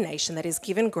only nation that is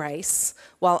given grace,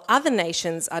 while other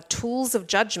nations are tools of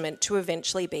judgment to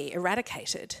eventually be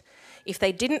eradicated? If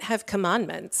they didn't have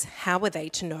commandments, how were they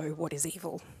to know what is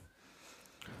evil?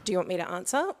 Do you want me to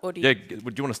answer? Or do you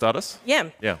want to start us? Yeah.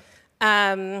 Yeah.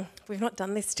 We've not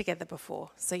done this together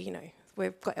before, so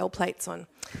we've got L plates on.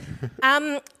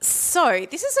 So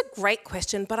this is a great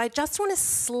question, but I just want to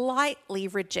slightly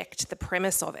reject the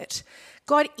premise of it.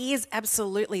 God is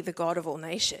absolutely the God of all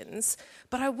nations,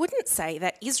 but I wouldn't say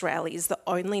that Israel is the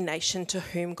only nation to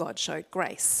whom God showed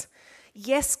grace.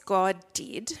 Yes, God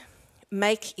did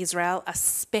make Israel a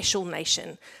special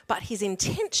nation, but his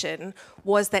intention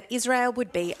was that Israel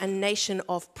would be a nation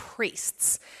of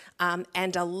priests,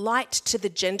 and a light to the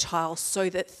Gentiles, so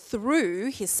that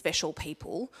through his special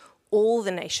people, all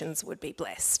the nations would be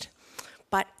blessed.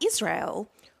 But Israel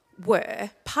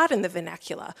were, pardon the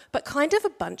vernacular, but kind of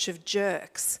a bunch of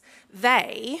jerks.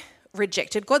 They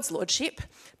rejected God's lordship,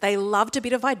 they loved a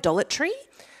bit of idolatry,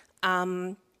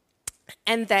 and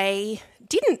they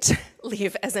didn't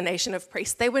live as a nation of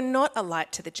priests. They were not a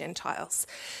light to the Gentiles.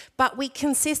 But we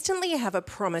consistently have a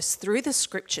promise through the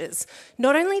scriptures,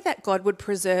 not only that God would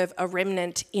preserve a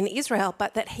remnant in Israel,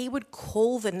 but that he would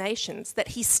call the nations, that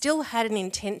he still had an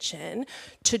intention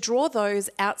to draw those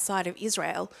outside of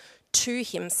Israel to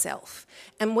himself.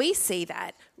 And we see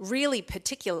that really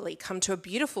particularly come to a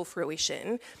beautiful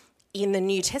fruition in the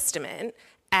New Testament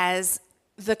as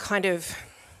the kind of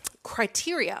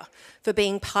criteria for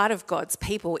being part of God's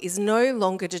people is no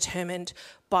longer determined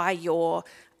by your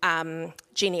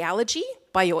genealogy,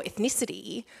 by your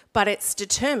ethnicity, but it's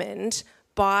determined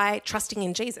by trusting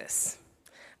in Jesus.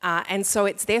 And so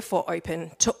it's therefore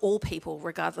open to all people,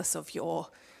 regardless of your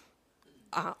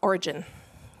origin.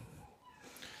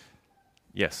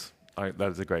 Yes, that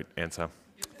is a great answer.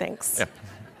 Thanks. Yeah.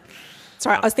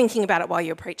 Sorry, I was thinking about it while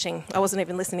you were preaching. I wasn't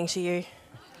even listening to you.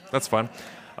 That's fine.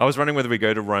 I was wondering whether we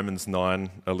go to Romans 9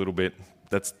 a little bit.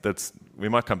 We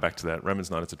might come back to that.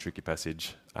 Romans 9 is a tricky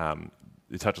passage.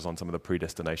 It touches on some of the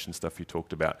predestination stuff you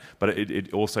talked about, but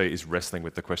it also is wrestling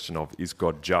with the question of, is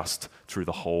God just through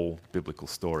the whole biblical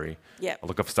story? Yeah.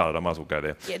 Look, I've started. I might as well go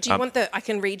there. Yeah. Do you want I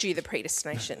can read you the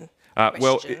predestination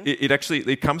well, question.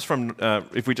 it comes from,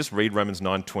 if we just read Romans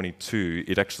 9:22,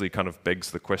 it actually kind of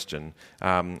begs the question.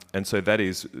 And so that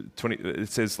is, it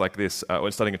says like this,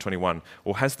 starting at 21,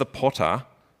 or has the potter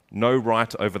no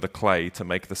right over the clay to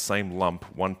make the same lump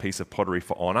one piece of pottery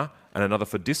for honour and another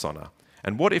for dishonour?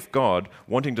 And what if God,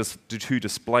 wanting to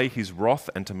display his wrath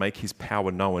and to make his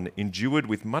power known, endured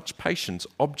with much patience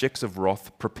objects of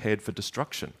wrath prepared for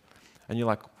destruction? And you're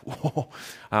like, whoa.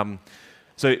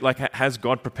 So, like, has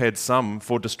God prepared some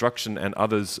for destruction and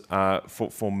others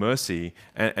for mercy?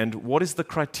 And what is the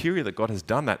criteria that God has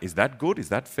done that? Is that good? Is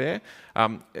that fair?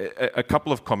 A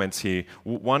couple of comments here.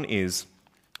 One is,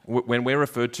 when we're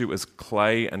referred to as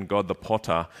clay and God the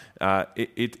potter,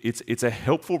 it's a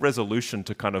helpful resolution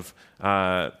to kind of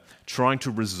trying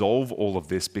to resolve all of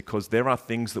this, because there are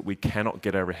things that we cannot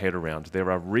get our head around.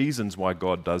 There are reasons why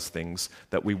God does things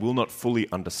that we will not fully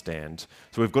understand.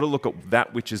 So we've got to look at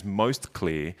that which is most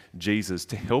clear, Jesus,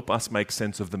 to help us make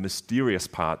sense of the mysterious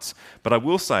parts. But I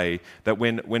will say that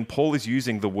when Paul is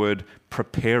using the word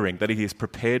preparing, that he has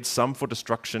prepared some for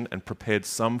destruction and prepared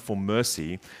some for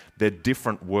mercy, they're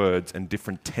different words and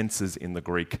different tenses in the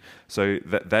Greek. So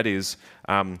that is...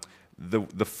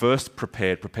 The first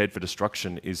prepared for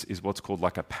destruction is what's called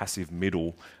like a passive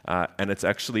middle, and it's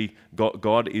actually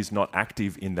God is not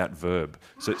active in that verb.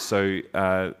 So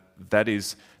that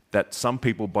is that some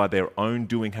people by their own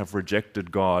doing have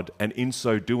rejected God, and in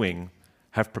so doing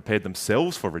have prepared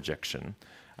themselves for rejection.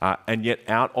 And yet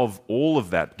out of all of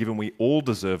that, given we all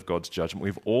deserve God's judgment,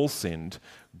 we've all sinned,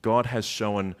 God has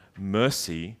shown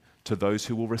mercy to those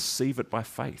who will receive it by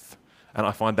faith. And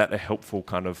I find that a helpful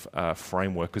kind of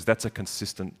framework, because that's a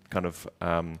consistent kind of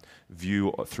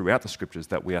view throughout the scriptures,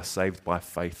 that we are saved by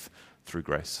faith through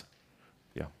grace.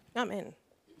 Yeah. Amen.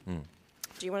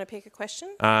 Do you want to pick a question?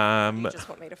 Or do you just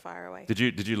want me to fire away? Did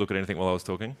you look at anything while I was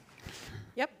talking?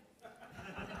 Yep.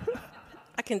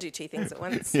 I can do two things at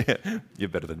once. Yeah, you're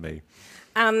better than me.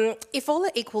 If all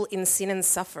are equal in sin and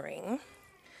suffering,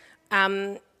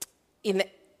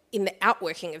 in the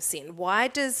outworking of sin, why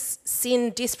does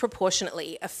sin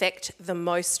disproportionately affect the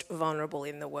most vulnerable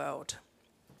in the world?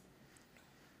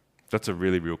 That's a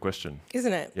really real question.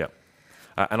 Isn't it? Yeah.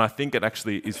 And I think it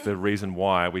actually is the reason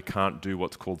why we can't do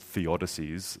what's called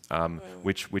theodicies,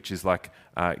 which is like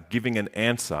giving an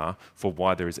answer for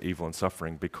why there is evil and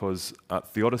suffering, because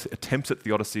attempts at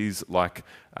theodicies, like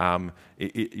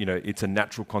it's a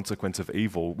natural consequence of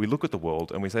evil. We look at the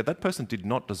world and we say that person did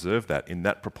not deserve that in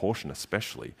that proportion,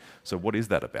 especially. So what is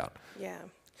that about? Yeah.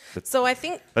 So I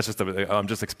think that's just I'm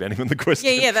just expanding on the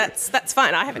question. Yeah, that's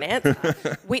fine. I have an answer,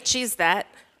 which is that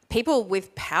people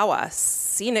with power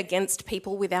sin against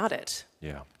people without it.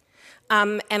 Yeah.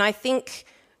 And I think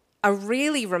a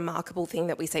really remarkable thing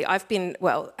that we see,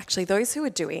 actually those who are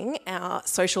doing our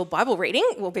social Bible reading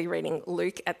will be reading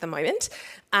Luke at the moment.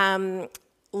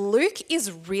 Luke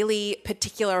is really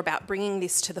particular about bringing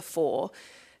this to the fore.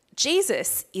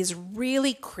 Jesus is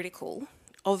really critical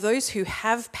of those who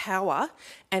have power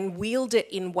and wield it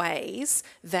in ways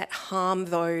that harm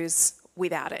those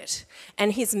without it.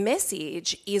 And his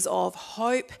message is of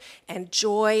hope and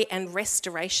joy and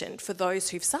restoration for those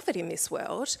who've suffered in this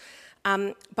world.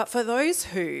 But for those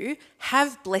who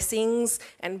have blessings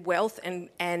and wealth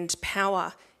and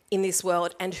power in this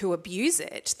world and who abuse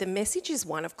it, the message is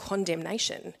one of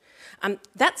condemnation.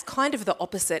 That's kind of the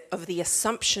opposite of the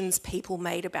assumptions people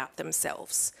made about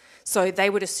themselves. So they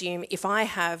would assume, if I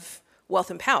have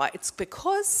wealth and power, it's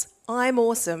because I'm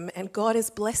awesome and God is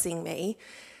blessing me.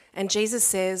 And Jesus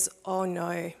says, oh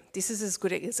no, this is as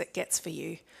good as it gets for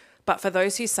you. But for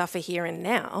those who suffer here and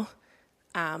now,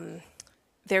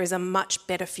 there is a much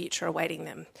better future awaiting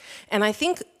them. And I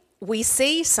think we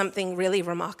see something really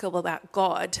remarkable about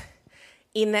God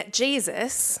in that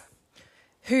Jesus,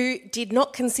 who did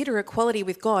not consider equality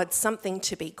with God something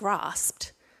to be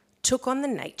grasped, took on the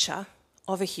nature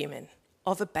of a human,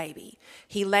 of a baby.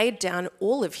 He laid down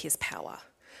all of his power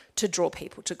to draw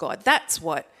people to God. That's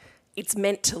what it's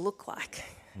meant to look like,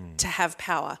 to have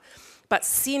power. But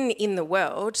sin in the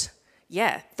world,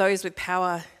 those with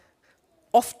power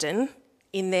often,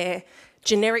 in their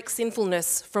generic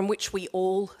sinfulness from which we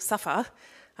all suffer,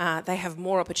 they have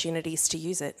more opportunities to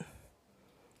use it.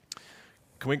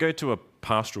 Can we go to a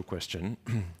pastoral question?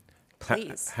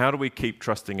 Please. How do we keep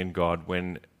trusting in God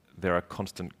when there are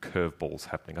constant curveballs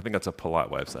happening? I think that's a polite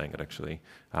way of saying it, actually.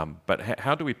 But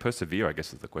how do we persevere, I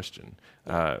guess, is the question.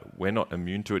 We're not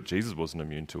immune to it. Jesus wasn't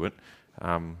immune to it.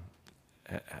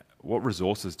 What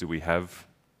resources do we have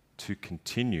to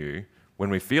continue when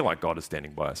we feel like God is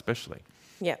standing by, especially?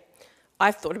 Yeah.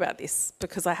 I've thought about this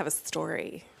because I have a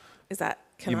story.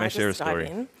 Can I just dive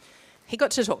in? He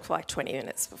got to talk for like 20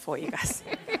 minutes before you guys.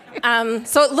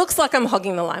 So it looks like I'm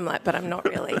hogging the limelight, but I'm not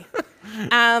really.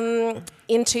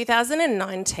 In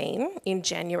 2019, in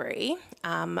January,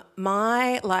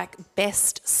 my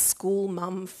best school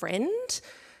mum friend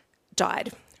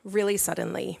died really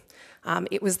suddenly.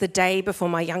 It was the day before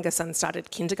my younger son started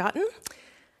kindergarten.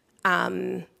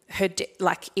 It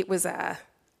was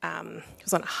on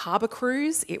a harbour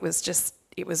cruise. It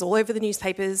was all over the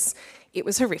newspapers. It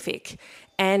was horrific.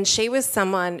 And she was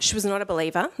not a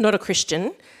believer, not a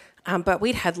Christian, but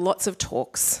we'd had lots of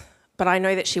talks. But I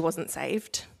know that she wasn't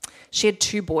saved. She had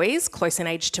 2 boys, close in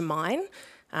age to mine.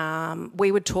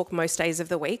 We would talk most days of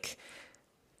the week.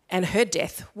 And her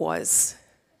death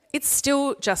it's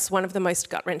still just one of the most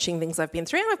gut-wrenching things I've been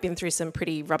through. And I've been through some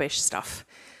pretty rubbish stuff.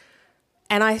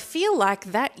 And I feel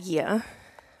like that year,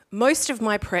 most of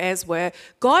my prayers were,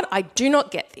 God, I do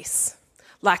not get this.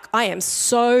 Like, I am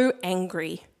so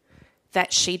angry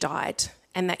that she died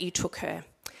and that you took her.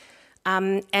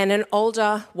 And an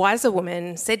older, wiser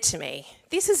woman said to me,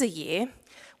 this is a year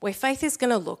where faith is going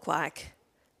to look like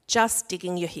just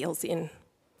digging your heels in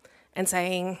and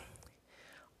saying,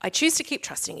 I choose to keep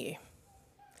trusting you.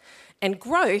 And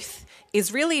growth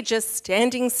is really just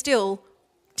standing still,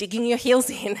 digging your heels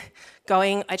in,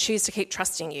 going, I choose to keep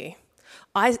trusting you.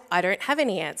 I don't have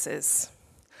any answers.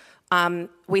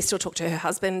 We still talk to her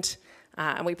husband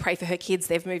and we pray for her kids.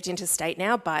 They've moved into state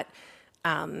now, but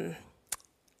I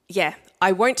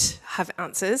won't have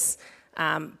answers.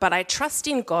 But I trust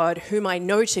in God, whom I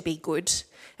know to be good,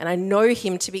 and I know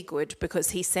him to be good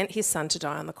because he sent his son to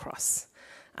die on the cross.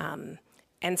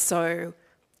 And so,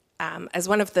 as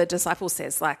one of the disciples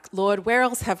says, Lord, where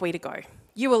else have we to go?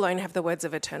 You alone have the words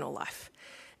of eternal life.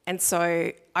 And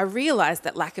so I realised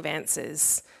that lack of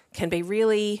answers can be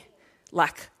really,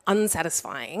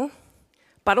 unsatisfying,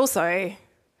 but also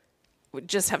we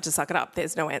just have to suck it up.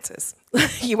 There's no answers.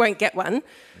 You won't get one.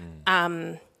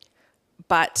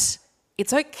 But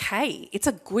it's okay. It's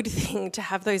a good thing to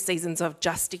have those seasons of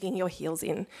just digging your heels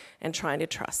in and trying to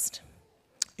trust.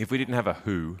 If we didn't have a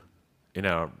who in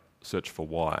our search for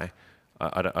why,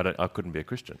 I couldn't be a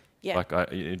Christian. Yeah.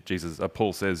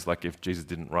 Paul says, if Jesus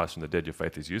didn't rise from the dead, your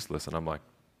faith is useless. And I'm like,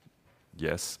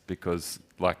 yes, because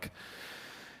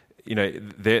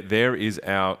there is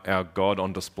our God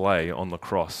on display on the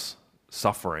cross,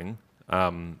 suffering,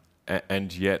 and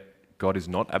yet God is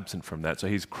not absent from that. So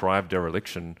his cry of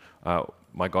dereliction,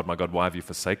 my God, why have you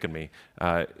forsaken me,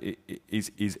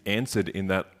 is answered in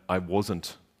that I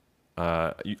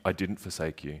didn't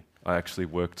forsake you. I actually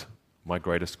worked my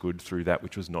greatest good through that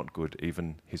which was not good,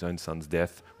 even his own son's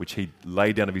death, which he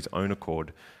laid down of his own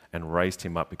accord and raised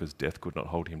him up because death could not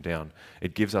hold him down.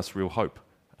 It gives us real hope,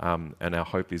 and our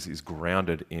hope is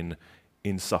grounded in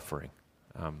suffering,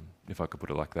 if I could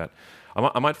put it like that.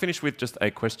 I might finish with just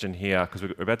a question here, because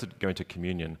we're about to go into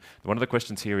communion. One of the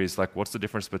questions here is, what's the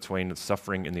difference between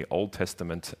suffering in the Old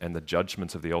Testament and the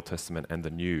judgments of the Old Testament and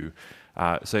the New?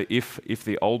 So if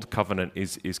the Old Covenant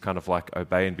is kind of like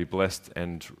obey and be blessed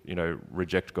and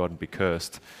reject God and be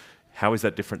cursed, how is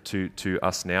that different to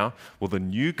us now? Well, the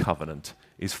New Covenant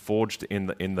is forged in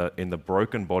the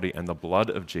broken body and the blood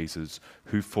of Jesus,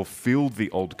 who fulfilled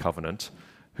the Old Covenant,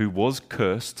 who was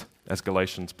cursed, as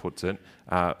Galatians puts it,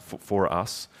 for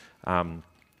us, and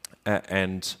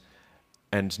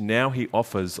now he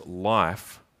offers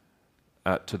life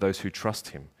to those who trust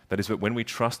him. That is, that when we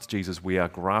trust Jesus, we are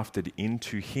grafted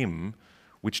into him,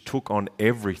 which took on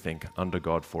everything under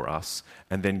God for us,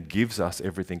 and then gives us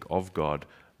everything of God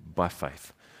by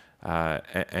faith.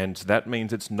 And that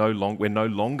means we're no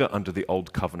longer under the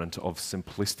old covenant of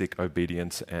simplistic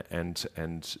obedience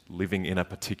and living in a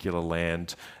particular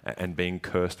land and being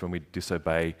cursed when we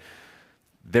disobey.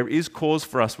 There is cause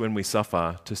for us when we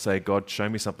suffer to say, God, show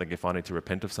me something if I need to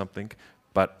repent of something,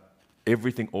 but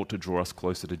everything ought to draw us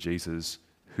closer to Jesus,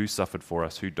 who suffered for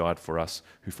us, who died for us,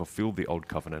 who fulfilled the old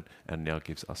covenant and now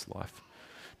gives us life.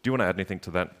 Do you want to add anything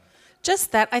to that?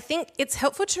 Just that, I think it's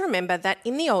helpful to remember that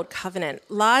in the Old Covenant,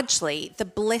 largely the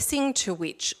blessing to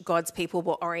which God's people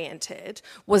were oriented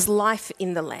was life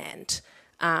in the land,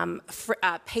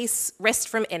 peace, rest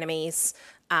from enemies,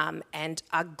 and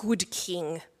a good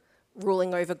king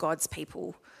ruling over God's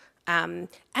people.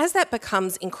 As that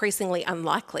becomes increasingly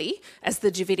unlikely, as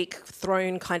the Davidic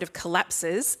throne kind of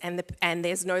collapses and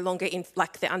there's no longer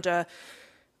they're under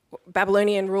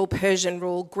Babylonian rule, Persian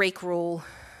rule, Greek rule,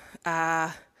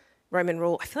 Roman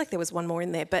rule. I feel like there was one more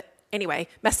in there, but anyway,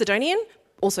 Macedonian,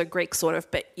 also Greek sort of,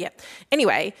 but yeah.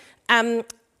 Anyway,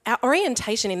 our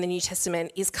orientation in the New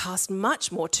Testament is cast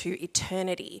much more to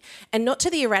eternity and not to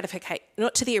the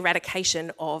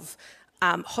eradication of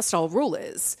hostile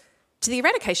rulers, to the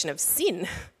eradication of sin,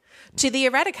 to the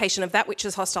eradication of that which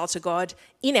is hostile to God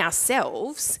in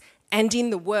ourselves and in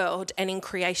the world and in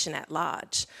creation at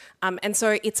large. And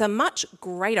so it's a much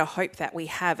greater hope that we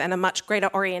have and a much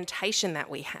greater orientation that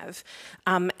we have.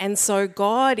 And so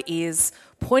God is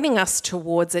pointing us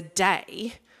towards a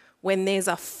day when there's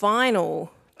a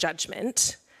final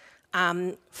judgment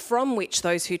from which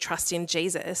those who trust in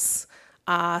Jesus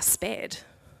are spared,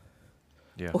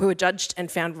 or who are judged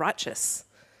and found righteous.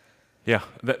 Yeah,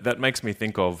 that makes me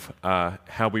think of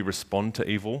how we respond to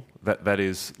evil. That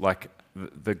is like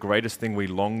the greatest thing we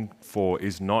long for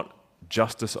is not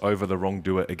justice over the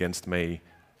wrongdoer against me,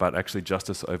 but actually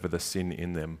justice over the sin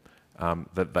in them,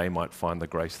 that they might find the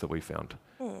grace that we found.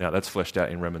 Now, that's fleshed out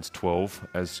in Romans 12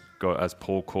 as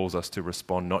Paul calls us to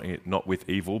respond not with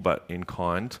evil, but in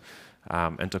kind,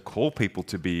 and to call people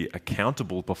to be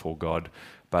accountable before God.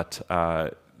 But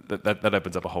that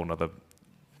opens up a whole other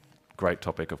great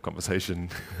topic of conversation.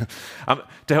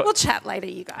 We'll chat later,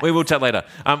 you guys. We will chat later.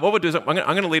 What we'll do is I'm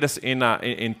going to lead us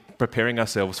in preparing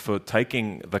ourselves for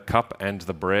taking the cup and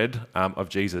the bread of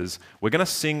Jesus. We're going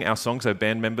to sing our song, so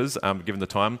band members, given the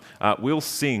time, we'll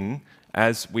sing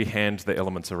as we hand the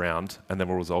elements around, and then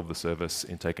we'll resolve the service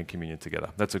in taking communion together.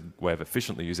 That's a way of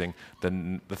efficiently using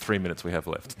the 3 minutes we have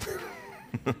left.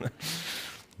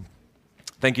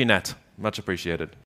 Thank you, Nat. Much appreciated.